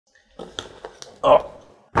Oh.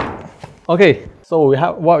 Okay, so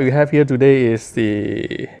what we have here today is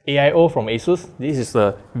the AIO from ASUS. This is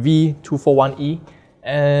the V241E.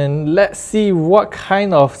 And let's see what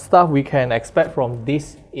kind of stuff we can expect from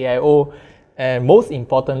this AIO, and most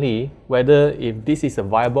importantly, whether if this is a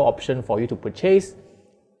viable option for you to purchase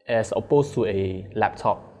as opposed to a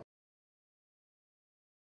laptop.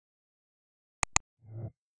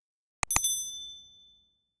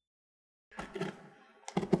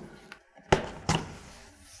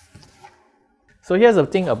 So here's the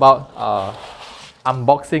thing about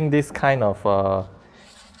unboxing this kind of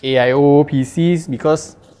AIO PCs,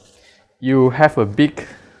 because you have a big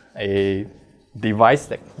device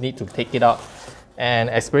that need to take it out, and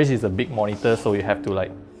especially it's a big monitor, so you have to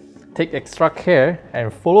like take extra care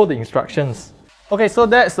and follow the instructions. Okay, so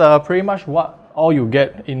that's pretty much all you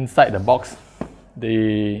get inside the box.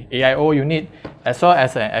 The AIO unit, as well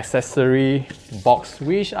as an accessory box,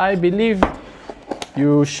 which I believe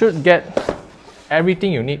you should get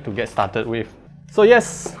everything you need to get started with. So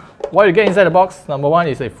yes, what you get inside the box, number one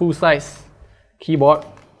is a full-size keyboard.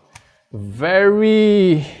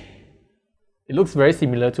 It looks very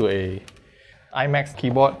similar to a iMac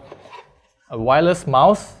keyboard, a wireless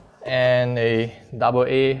mouse, and a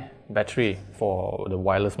AA battery for the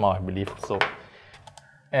wireless mouse, I believe so.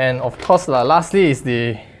 And of course, lastly is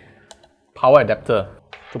the power adapter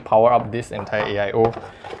to power up this entire AIO.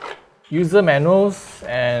 User manuals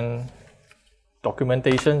and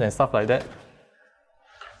documentation and stuff like that.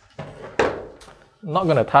 Not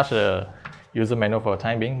gonna touch the user manual for the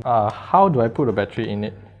time being. How do I put a battery in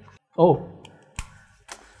it? Oh,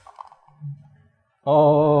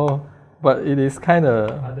 but it is kind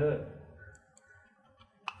of...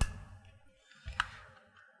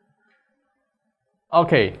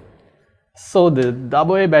 Okay, so the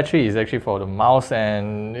AA battery is actually for the mouse,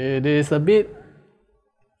 and it is a bit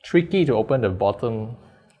tricky to open the bottom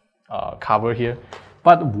cover here.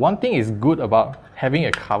 But one thing is good about having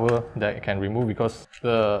a cover that you can remove, because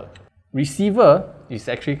the receiver is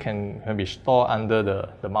actually can be stored under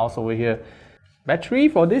the mouse over here. Battery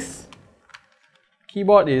for this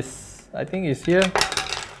keyboard is, I think, is here.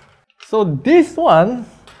 So this one,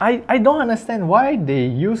 I don't understand why they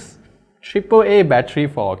use AAA battery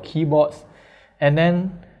for keyboards and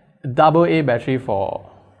then AA battery for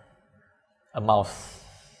a mouse.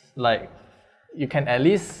 Like, you can at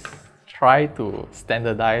least try to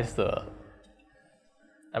standardize the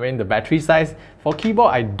battery size. For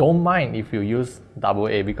keyboard, I don't mind if you use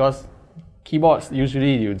AA, because keyboards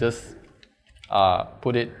usually you just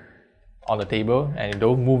put it on the table and you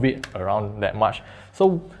don't move it around that much.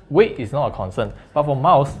 So weight is not a concern. But for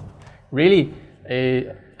mouse, really,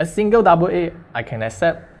 a single AA I can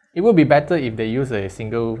accept. It would be better if they use a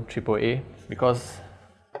single AAA, because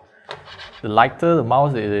the lighter the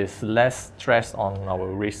mouse, it is less stress on our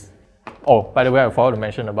wrist. Oh, by the way, I forgot to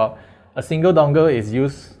mention about a single dongle is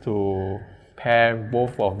used to pair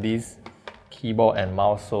both of these keyboard and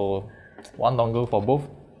mouse, so one dongle for both.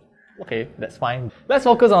 Okay, that's fine. Let's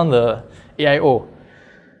focus on the AIO.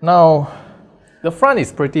 Now, the front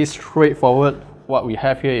is pretty straightforward. What we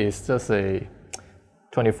have here is just a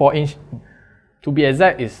 24-inch. To be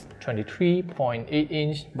exact, it's 23.8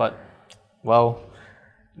 inch, but well,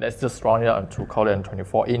 let's just round it up to call it a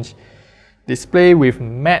 24-inch. Display with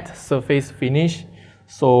matte surface finish,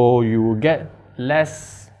 so you will get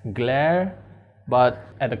less glare, but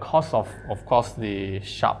at the cost of course, the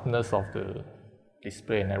sharpness of the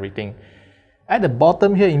display and everything. At the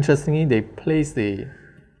bottom here, interestingly, they place the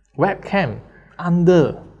webcam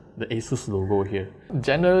under the ASUS logo here.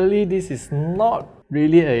 Generally, this is not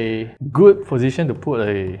really a good position to put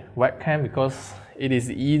a webcam, because it is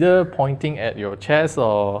either pointing at your chest,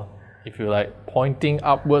 or if you like, pointing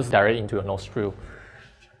upwards directly into your nostril.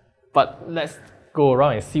 But let's go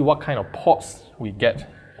around and see what kind of ports we get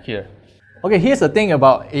here. Okay, here's the thing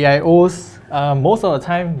about AIOs. Most of the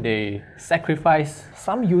time, they sacrifice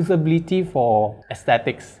some usability for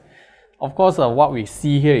aesthetics. Of course, what we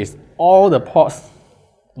see here is all the ports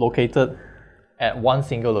located at one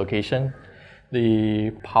single location.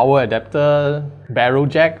 The power adapter, barrel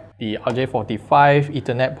jack, the RJ45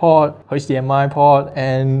 Ethernet port, HDMI port,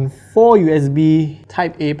 and 4 USB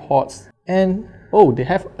Type A ports. And oh, they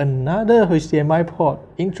have another HDMI port.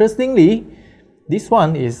 Interestingly, this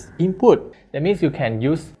one is input. That means you can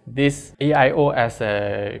use this AIO as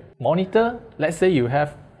a monitor. Let's say you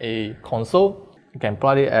have a console, you can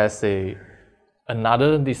plug it as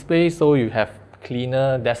another display, so you have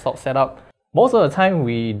cleaner desktop setup. Most of the time,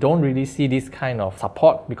 we don't really see this kind of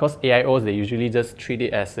support, because AIOs, they usually just treat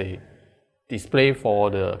it as a display for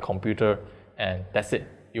the computer, and that's it.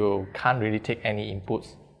 You can't really take any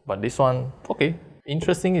inputs But this one, okay,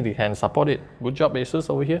 interesting, they can support it. Good job ASUS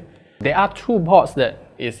over here. There are two ports that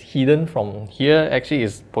is hidden from here. Actually,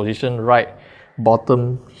 is positioned right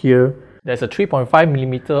bottom here. There's a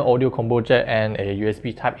 3.5mm audio combo jack and a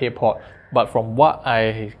USB Type A port. But from what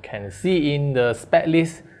I can see in the spec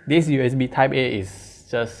list, this USB Type A is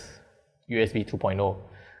just USB 2.0.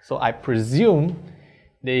 So I presume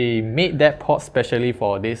they made that port specially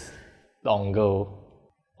for this dongle.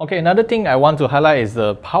 Okay, another thing I want to highlight is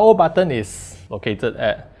the power button is located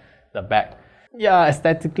at the back. Yeah,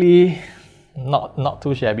 aesthetically not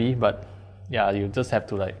too shabby, but yeah, you just have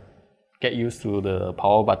to like get used to the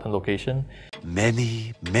power button location.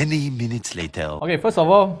 Many minutes later. Okay, first of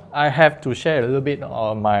all, I have to share a little bit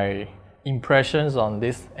on my impressions on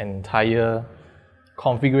this entire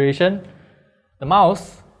configuration. The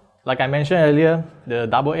mouse, like I mentioned earlier, the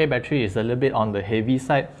AA battery is a little bit on the heavy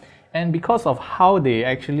side, and because of how they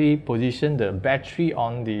actually position the battery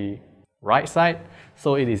on the right side,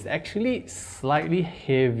 so it is actually slightly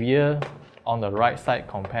heavier on the right side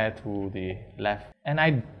compared to the left. And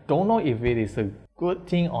I don't know if it is a good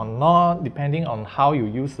thing or not, depending on how you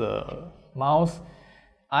use the mouse.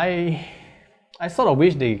 I sort of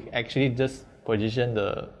wish they actually just position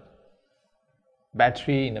the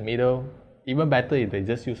battery in the middle. Even better if they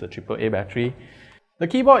just use a AAA battery. The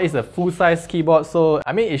keyboard is a full-size keyboard, so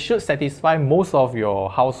I mean it should satisfy most of your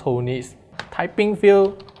household needs. Typing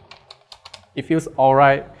feel, it feels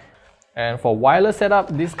alright. And for wireless setup,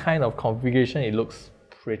 this kind of configuration, it looks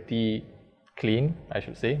pretty clean, I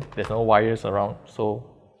should say. There's no wires around, so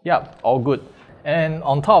yeah, all good. And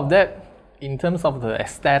on top of that, in terms of the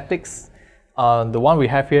aesthetics, the one we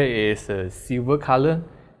have here is a silver color,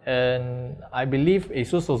 and I believe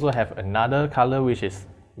ASUS also have another color which is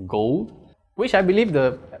gold, which I believe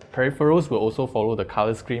the peripherals will also follow the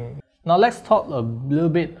color scheme. Now let's talk a little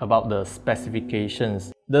bit about the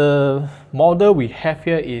specifications. The model we have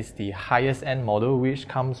here is the highest end model, which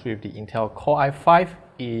comes with the Intel Core i5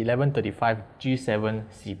 1135G7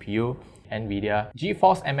 CPU, NVIDIA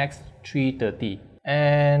GeForce MX 330.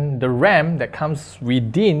 And the RAM that comes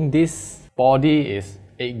within this body is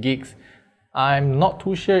 8 gigs. I'm not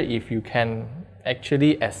too sure if you can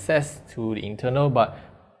actually access to the internal, but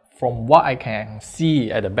from what I can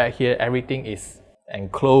see at the back here, everything is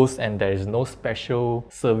enclosed and there is no special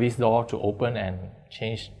service door to open and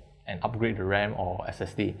change and upgrade the RAM or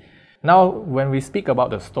SSD. Now, when we speak about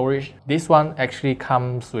the storage, this one actually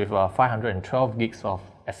comes with 512 gigs of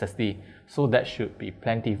SSD, so that should be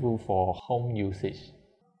plentiful for home usage.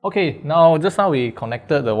 Okay, now just now we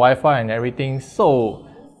connected the Wi-Fi and everything. So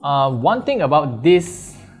one thing about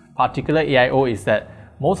this particular AIO is that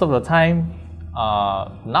most of the time,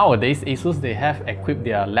 nowadays ASUS, they have equipped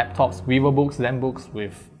their laptops, VivoBooks, ZenBooks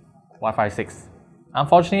with Wi-Fi 6.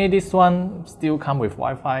 Unfortunately, this one still comes with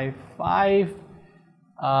Wi-Fi 5.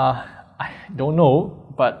 I don't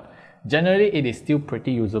know, but generally it is still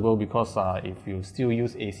pretty usable because if you still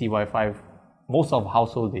use AC Wi-Fi, most of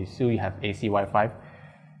households they still have AC Wi-Fi,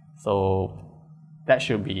 so that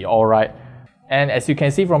should be alright. And as you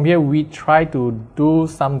can see from here, we try to do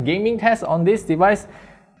some gaming tests on this device.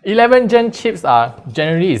 11th gen chips are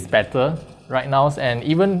generally is better right now, and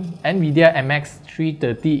even NVIDIA MX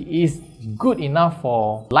 330 is good enough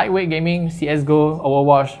for lightweight gaming, CSGO,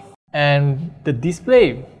 Overwatch. And the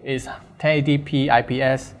display is 1080p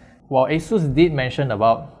IPS. While ASUS did mention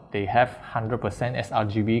about they have 100%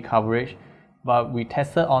 sRGB coverage, but we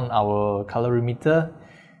tested on our colorimeter,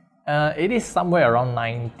 it is somewhere around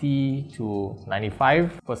 90 to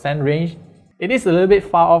 95% range. It is a little bit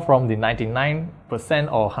far off from the 99%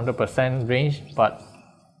 or 100% range, but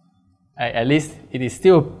at least it is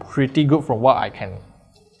still pretty good from what I can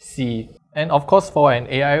see. And of course, for an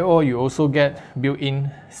AIO, you also get built-in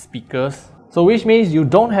speakers. So which means you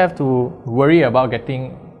don't have to worry about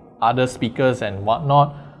getting other speakers and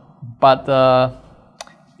whatnot, but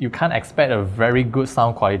you can't expect a very good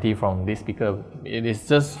sound quality from this speaker. It is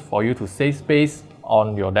just for you to save space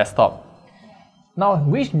on your desktop. Now,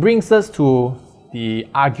 which brings us to the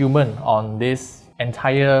argument on this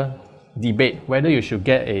entire debate, whether you should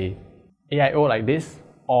get a AIO like this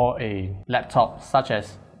or a laptop such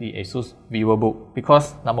as the ASUS VivoBook.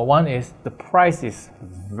 Because number one is the price is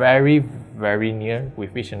very near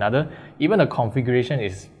with each another. Even the configuration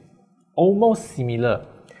is almost similar.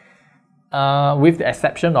 With the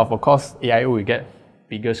exception of course, AIO will get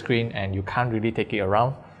bigger screen and you can't really take it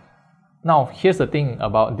around. Now, here's the thing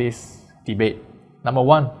about this debate. Number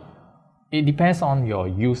one, it depends on your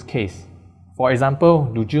use case. For example,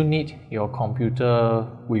 do you need your computer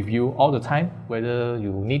with you all the time? Whether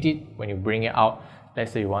you need it when you bring it out,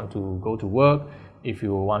 let's say you want to go to work, if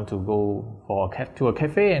you want to go to a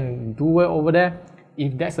cafe and do well over there.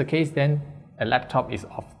 If that's the case, then a laptop is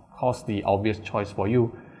of course the obvious choice for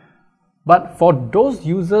you. But for those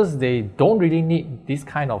users, they don't really need this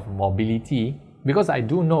kind of mobility, because I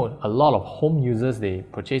do know a lot of home users, they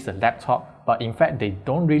purchase a laptop, but in fact they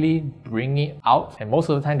don't really bring it out, and most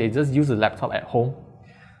of the time they just use a laptop at home.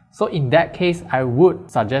 So in that case, I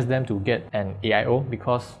would suggest them to get an AIO,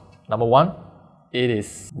 because number one, it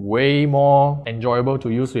is way more enjoyable to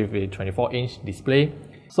use with a 24-inch display.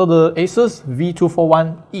 So the ASUS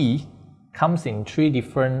V241E comes in 3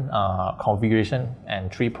 different configuration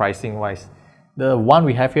and 3 pricing wise. The one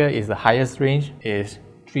we have here is the highest range, is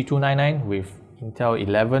 3299 with Intel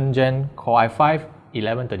 11 Gen Core i5,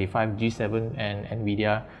 1135 G7 and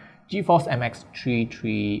NVIDIA GeForce MX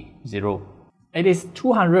 330. It is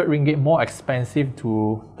 200 ringgit more expensive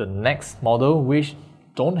to the next model, which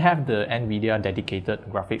don't have the NVIDIA dedicated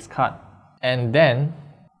graphics card. And then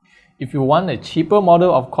if you want a cheaper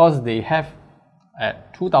model, of course they have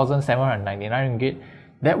at 2,799 ringgit.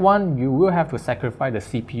 That one you will have to sacrifice the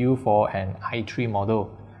CPU for an i3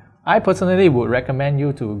 model. I personally would recommend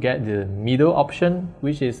you to get the middle option,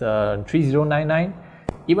 which is 3099,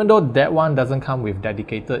 even though that one doesn't come with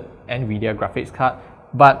dedicated NVIDIA graphics card,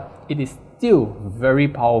 but it is still very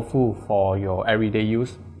powerful for your everyday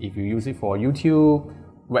use. If you use it for YouTube,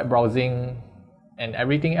 web browsing and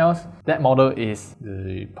everything else, that model is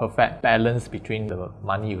the perfect balance between the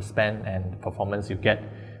money you spend and the performance you get.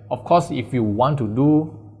 Of course, if you want to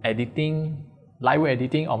do editing, lightweight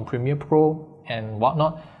editing on Premiere Pro and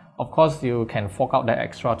whatnot, of course you can fork out that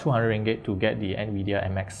extra 200 ringgit to get the NVIDIA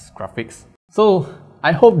MX graphics. So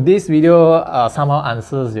I hope this video somehow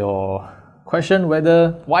answers your question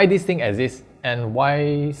whether why this thing exists and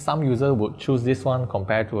why some users would choose this one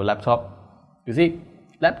compared to a laptop. You see,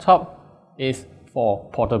 laptop is for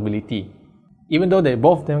portability. Even though they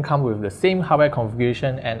both of them come with the same hardware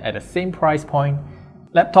configuration and at the same price point,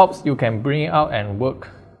 laptops you can bring it out and work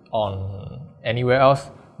on anywhere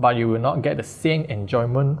else, but you will not get the same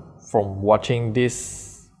enjoyment from watching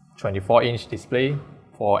this 24-inch display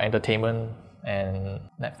for entertainment and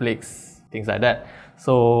Netflix, things like that.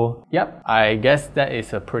 So yep, I guess that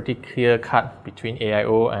is a pretty clear cut between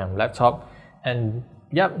AIO and laptop. And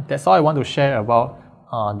yep, that's all I want to share about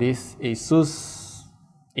this ASUS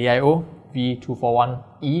AIO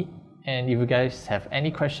V241E. And if you guys have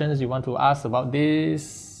any questions you want to ask about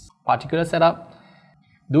this particular setup,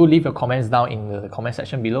 do leave your comments down in the comment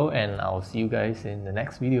section below, and I'll see you guys in the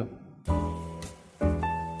next video.